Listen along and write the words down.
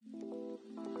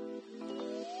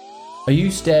Are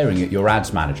you staring at your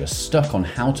ads manager, stuck on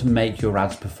how to make your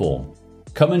ads perform?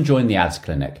 Come and join the Ads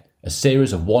Clinic, a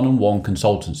series of one-on-one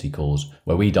consultancy calls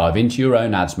where we dive into your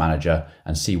own ads manager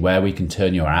and see where we can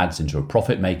turn your ads into a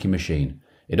profit-making machine.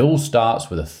 It all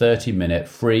starts with a 30-minute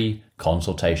free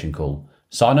consultation call.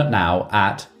 Sign up now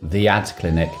at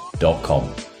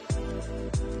theadsclinic.com.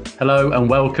 Hello and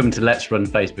welcome to Let's Run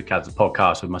Facebook Ads, a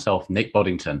podcast with myself, Nick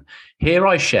Boddington. Here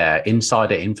I share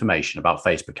insider information about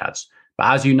Facebook ads.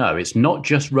 But as you know, it's not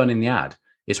just running the ad,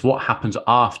 it's what happens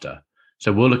after.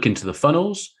 So we'll look into the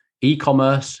funnels,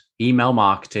 e-commerce, email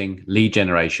marketing, lead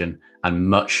generation, and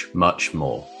much, much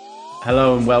more.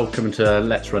 Hello and welcome to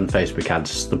Let's Run Facebook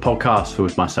Ads, the podcast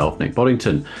with myself, Nick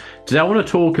Boddington. Today I want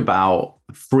to talk about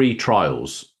free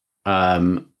trials.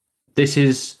 This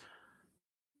is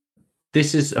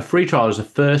a free trial. Is the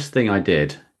first thing I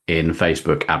did in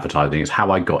Facebook advertising. It's how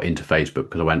I got into Facebook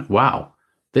because I went, wow,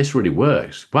 this really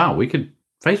works. Wow, we could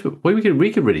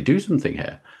really do something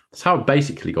here. That's how I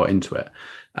basically got into it.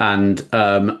 And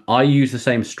I use the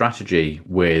same strategy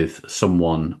with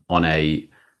someone on a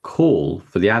call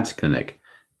for the Ads Clinic.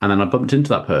 And then I bumped into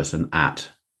that person at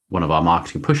one of our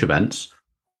marketing push events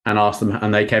and asked them,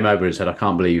 and they came over and said, I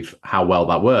can't believe how well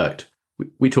that worked.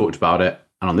 We talked about it.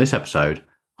 And on this episode,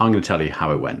 I'm going to tell you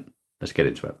how it went. Let's get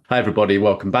into it. Hi, everybody.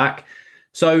 Welcome back.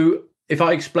 So if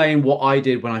I explain what I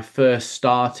did when I first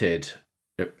started,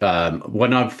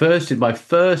 when I first did my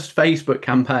first Facebook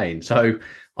campaign. So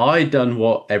I'd done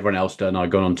what everyone else done.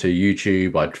 I'd gone onto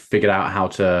YouTube. I'd figured out how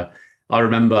to, I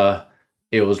remember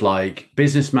it was like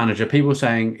Business Manager. People were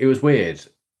saying, it was weird.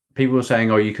 People were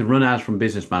saying, oh, you could run ads from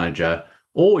Business Manager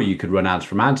or you could run ads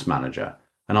from Ads Manager.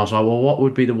 And I was like, well, what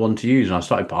would be the one to use? And I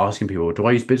started asking people, do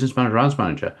I use Business Manager or Ads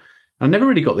Manager? I never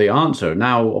really got the answer.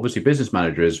 Now, obviously, Business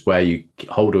Manager is where you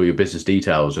hold all your business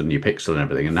details and your pixel and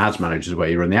everything, and Ads Manager is where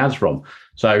you run the ads from.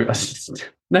 So I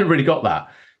never really got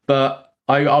that. But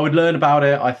I would learn about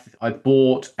it. I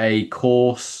bought a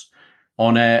course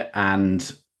on it,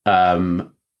 and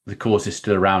the course is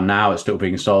still around now. It's still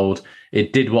being sold.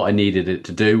 It did what I needed it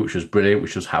to do, which was brilliant,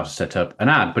 which was how to set up an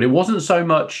ad. But it wasn't so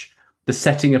much the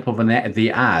setting up of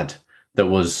the ad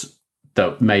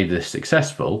that made this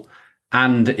successful.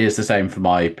 And it's the same for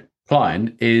my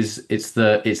client, it's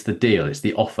the deal, it's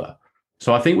the offer.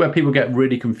 So I think where people get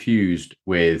really confused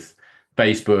with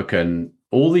Facebook and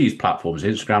all these platforms,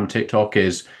 Instagram, TikTok,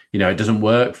 is, it doesn't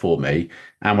work for me.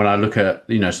 And when I look at,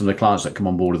 some of the clients that come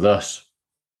on board with us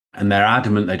and they're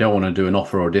adamant they don't want to do an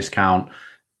offer or a discount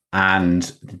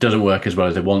and it doesn't work as well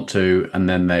as they want to. And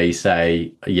then they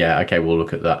say, yeah, okay, we'll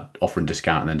look at that offer and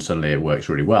discount. And then suddenly it works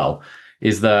really well.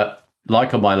 Is that,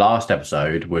 like on my last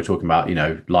episode, we're talking about,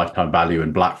 lifetime value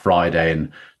and Black Friday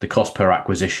and the cost per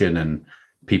acquisition and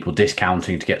people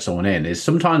discounting to get someone in, is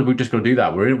sometimes we've just got to do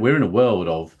that. We're in a world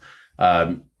of,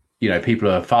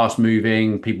 people are fast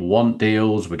moving, people want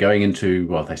deals. We're going into,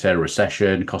 well, they say a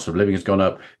recession, cost of living has gone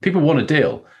up. People want a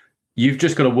deal. You've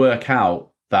just got to work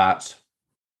out that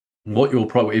what your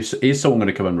product is someone going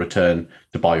to come and return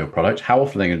to buy your product? How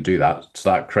often are they going to do that?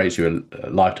 So that creates you a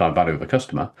lifetime value of a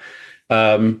customer.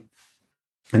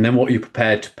 And then what you're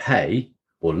prepared to pay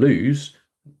or lose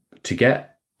to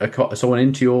get someone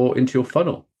into your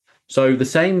funnel. So the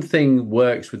same thing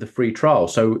works with the free trial.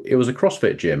 So it was a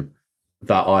CrossFit gym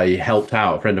that I helped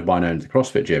out. A friend of mine owned the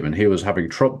CrossFit gym, and he was having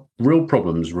real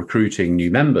problems recruiting new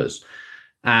members.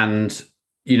 And,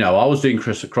 I was doing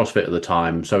CrossFit at the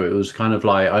time. So it was kind of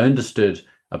like I understood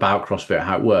about CrossFit,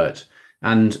 how it worked.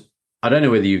 And I don't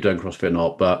know whether you've done CrossFit or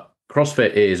not, but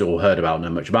CrossFit is, or heard about, know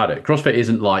much about it. CrossFit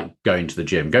isn't like going to the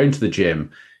gym. Going to the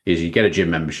gym is you get a gym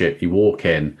membership, you walk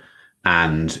in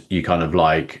and you kind of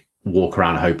like walk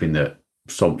around hoping that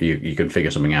you can figure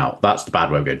something out. That's the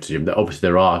bad way of going to the gym. Obviously,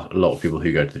 there are a lot of people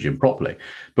who go to the gym properly.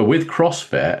 But with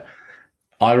CrossFit,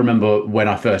 I remember when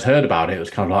I first heard about it, it was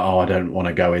kind of like, oh, I don't want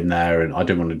to go in there and I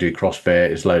don't want to do CrossFit.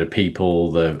 It's a load of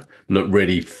people that look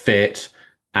really fit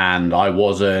and I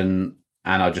wasn't,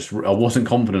 and I wasn't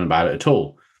confident about it at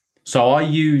all. So I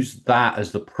use that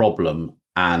as the problem.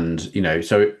 And,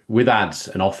 so with ads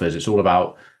and offers, it's all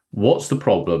about what's the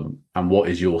problem and what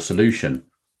is your solution.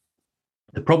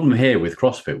 The problem here with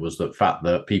CrossFit was the fact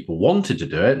that people wanted to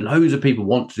do it. Loads of people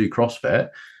want to do CrossFit,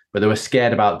 but they were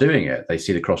scared about doing it. They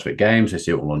see the CrossFit Games, they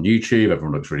see it all on YouTube.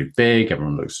 Everyone looks really big.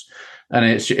 And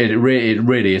it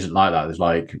really isn't like that. There's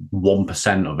like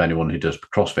 1% of anyone who does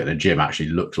CrossFit in a gym actually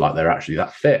looks like they're actually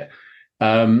that fit.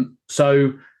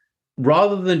 So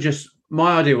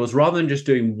my idea was rather than just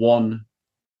doing one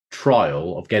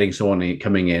trial of getting someone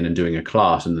coming in and doing a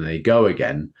class and then they go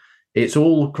again,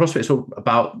 CrossFit's all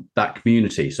about that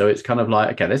community. So it's kind of like,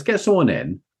 okay, let's get someone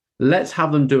in, let's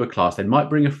have them do a class. They might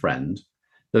bring a friend,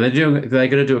 They're going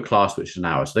to do a class which is an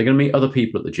hour. So they're going to meet other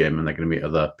people at the gym and they're going to meet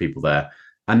other people there.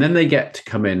 And then they get to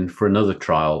come in for another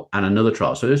trial and another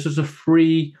trial. So this is number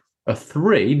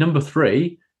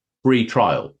three, free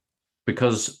trial.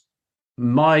 Because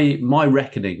my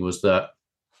reckoning was that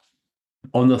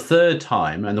on the third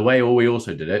time, and the way we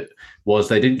also did it was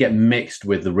they didn't get mixed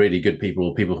with the really good people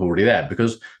or people who are already there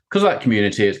because of that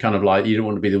community. It's kind of like you don't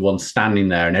want to be the one standing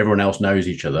there and everyone else knows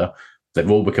each other. They've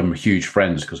all become huge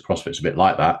friends because CrossFit's a bit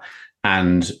like that.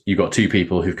 And you've got two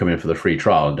people who've come in for the free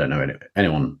trial and don't know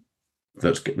anyone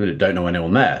don't know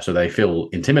anyone there. So they feel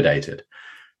intimidated.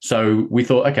 So we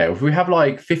thought, okay, if we have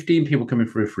like 15 people coming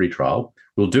for a free trial,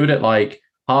 we'll do it at like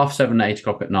 7:30, 8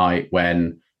 o'clock at night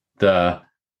when the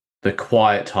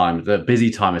quiet time, the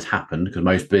busy time has happened, because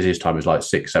most busiest time is like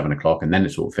 6, 7 o'clock, and then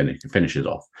it's all finishes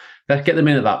off. Let's get them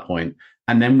in at that point,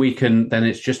 and then then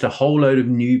it's just a whole load of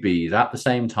newbies at the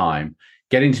same time,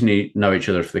 getting to know each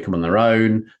other if they come on their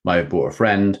own, might have brought a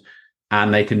friend,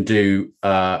 and they can do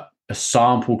a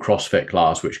sample CrossFit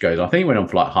class, which goes, I think it went on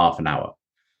for like half an hour.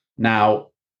 Now,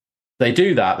 they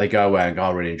do that, they go away and go,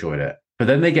 I really enjoyed it. But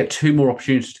then they get 2 more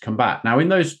opportunities to come back. Now, in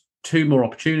those 2 more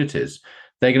opportunities,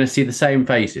 they're going to see the same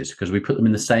faces because we put them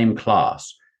in the same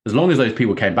class. As long as those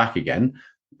people came back again,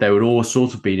 they would all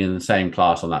sort of been in the same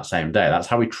class on that same day. That's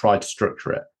how we tried to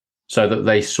structure it, so that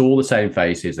they saw the same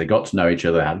faces, they got to know each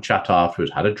other, had a chat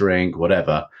afterwards, had a drink,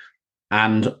 whatever.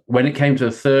 And when it came to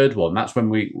the third one, that's when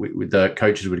we the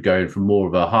coaches would go in for more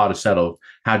of a harder sell of,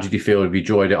 how did you feel? Have you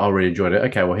enjoyed it? I really enjoyed it.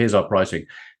 Okay, well, here's our pricing.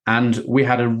 And we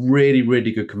had a really,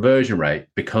 really good conversion rate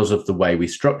because of the way we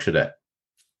structured it.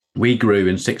 We grew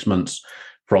in 6 months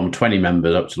from 20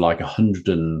 members up to like 100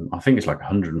 and I think it's like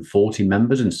 140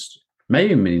 members in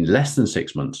maybe in less than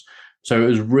 6 months. So it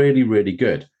was really, really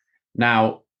good.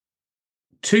 Now,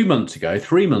 3 months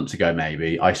ago,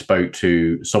 maybe, I spoke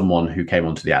to someone who came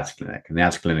onto the ads clinic. And the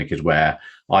ads clinic is where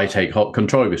I take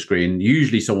control of the screen,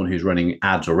 usually someone who's running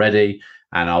ads already,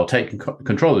 and I'll take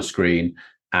control of the screen,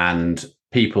 and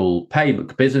people pay,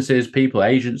 businesses, people,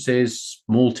 agencies,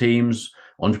 small teams,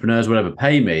 entrepreneurs, whatever,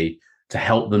 pay me to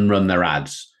help them run their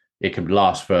ads. It can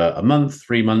last for a month,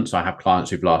 3 months. I have clients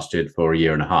who've lasted for a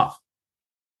year and a half.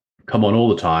 Come on all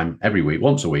the time, every week,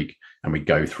 once a week, and we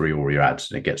go through all your ads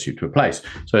and it gets you to a place.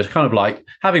 So it's kind of like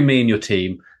having me in your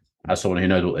team as someone who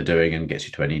knows what they're doing and gets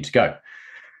you to where you need to go.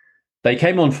 They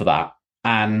came on for that,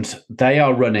 and they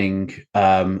are running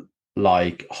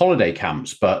like holiday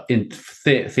camps, but in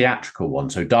theatrical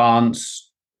ones. So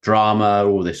dance, drama,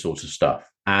 all this sort of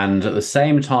stuff. And at the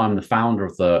same time, the founder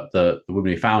of the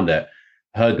woman who found it,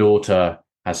 her daughter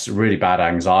has really bad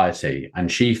anxiety.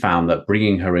 And she found that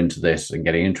bringing her into this and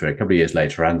getting into it, a couple of years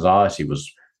later, her anxiety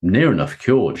was near enough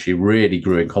cured. She really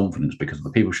grew in confidence because of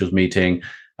the people she was meeting,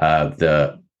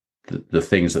 the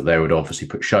things that they would obviously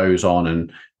put shows on,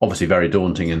 and obviously very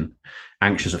daunting and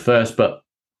anxious at first, but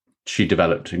she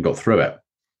developed and got through it.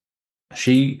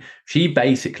 She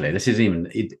basically, this is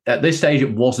even at this stage,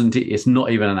 it's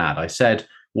not even an ad. I said,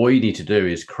 what you need to do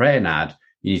is create an ad.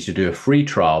 You need to do a free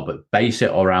trial, but base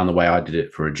it around the way I did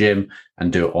it for a gym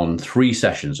and do it on 3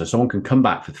 sessions. So someone can come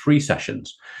back for 3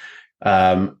 sessions.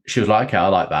 She was like, okay, I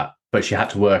like that. But she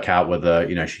had to work out whether,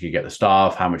 she could get the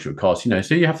staff, how much it would cost,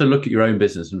 so you have to look at your own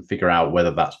business and figure out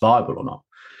whether that's viable or not.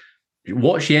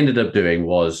 What she ended up doing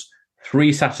was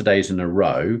 3 Saturdays in a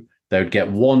row, they would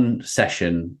get 1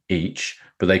 session each,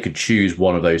 but they could choose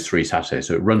one of those 3 Saturdays.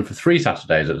 So it would run for 3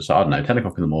 Saturdays at, I don't know, 10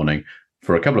 o'clock in the morning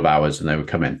for a couple of hours, and they would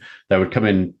come in. They would come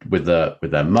in with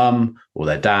their mum or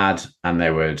their dad, and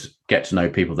they would get to know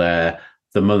people there.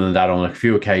 The mum and dad, on a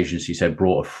few occasions, he said,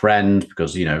 brought a friend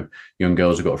because, young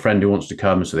girls have got a friend who wants to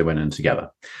come. So they went in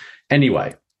together.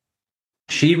 Anyway,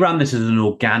 she ran this as an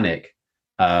organic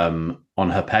on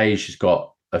her page. She's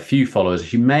got a few followers.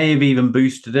 She may have even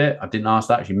boosted it. I didn't ask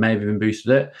that. She may have even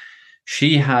boosted it.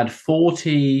 She had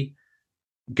 40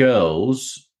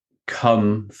 girls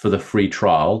come for the free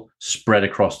trial spread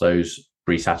across those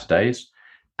 3 Saturdays.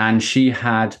 And she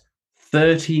had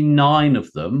 39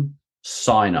 of them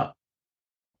sign up.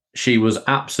 She was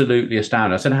absolutely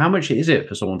astounded. I said, how much is it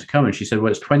for someone to come? And she said,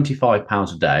 well, it's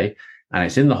 £25 a day, and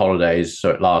it's in the holidays. So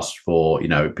it lasts for,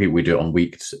 people, we do it on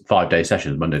 5-day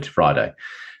sessions, Monday to Friday.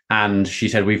 And she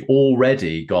said, we've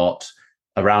already got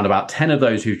around about 10 of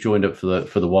those who've joined up for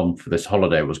the one for this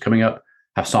holiday was coming up,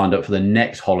 have signed up for the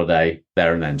next holiday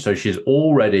there and then. So she's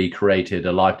already created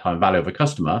a lifetime value of a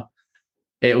customer.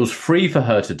 It was free for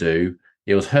her to do.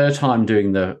 It was her time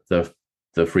doing the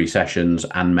free sessions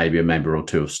and maybe a member or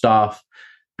 2 of staff.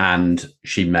 And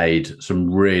she made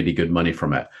some really good money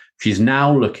from it. She's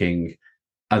now looking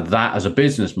at that as a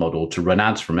business model to run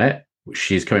ads from it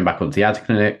She's coming back onto the ad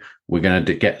clinic. We're going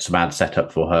to get some ads set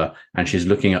up for her. And she's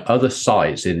looking at other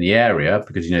sites in the area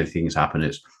because, things happen.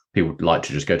 It's people like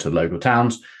to just go to the local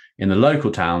towns, in the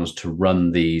local towns to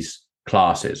run these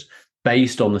classes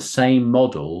based on the same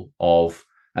model of,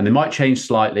 and they might change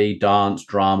slightly, dance,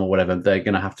 drama, whatever. They're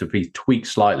going to have to be tweaked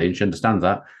slightly, and she understands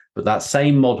that. But that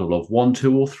same model of 1,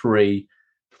 2, or 3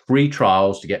 free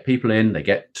trials to get people in, they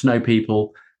get to know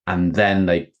people, and then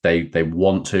they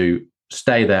want to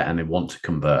stay there and they want to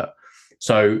convert.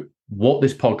 So what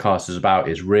this podcast is about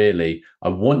is really, I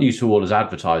want you to all, as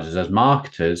advertisers, as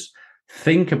marketers,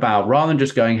 think about, rather than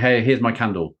just going, hey, here's my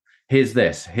candle, here's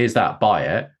this, here's that, buy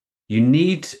it.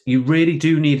 You really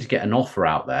do need to get an offer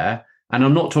out there. And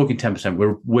I'm not talking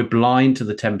 10%. We're blind to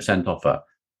the 10% offer.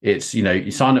 It's,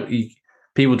 you sign up,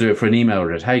 people do it for an email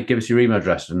address. Hey, give us your email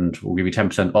address and we'll give you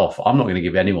 10% off. I'm not going to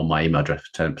give anyone my email address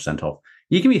for 10% off.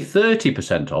 You give me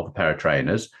 30% off a pair of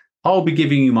trainers, I'll be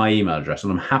giving you my email address,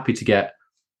 and I'm happy to get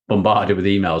bombarded with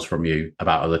emails from you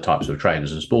about other types of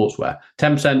trainers and sportswear.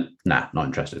 10%, nah, not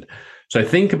interested. So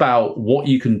think about what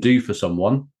you can do for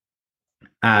someone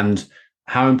and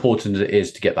how important it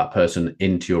is to get that person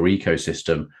into your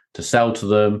ecosystem, to sell to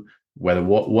them,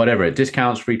 whatever it,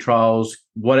 discounts, free trials,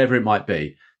 whatever it might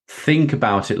be. Think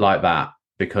about it like that,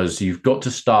 because you've got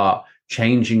to start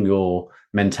changing your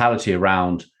mentality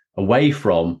around, away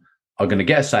from, I'm going to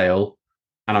get a sale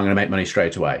and I'm going to make money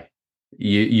straight away.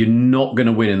 You're not going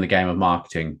to win in the game of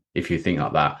marketing if you think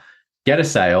like that. Get a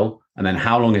sale, and then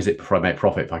how long is it before I make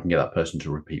profit if I can get that person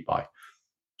to repeat buy?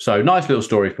 So nice little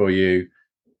story for you.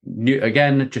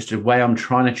 Again, just a way I'm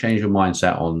trying to change your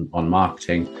mindset on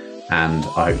marketing, and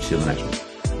I hope to see you in the next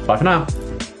one. Bye for now.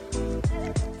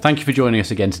 Thank you for joining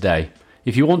us again today.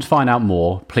 If you want to find out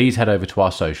more, please head over to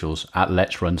our socials at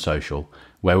Let's Run Social,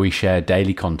 where we share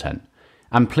daily content.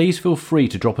 And please feel free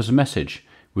to drop us a message.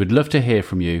 We'd love to hear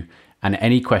from you, and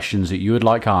any questions that you would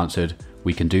like answered,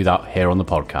 we can do that here on the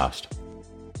podcast.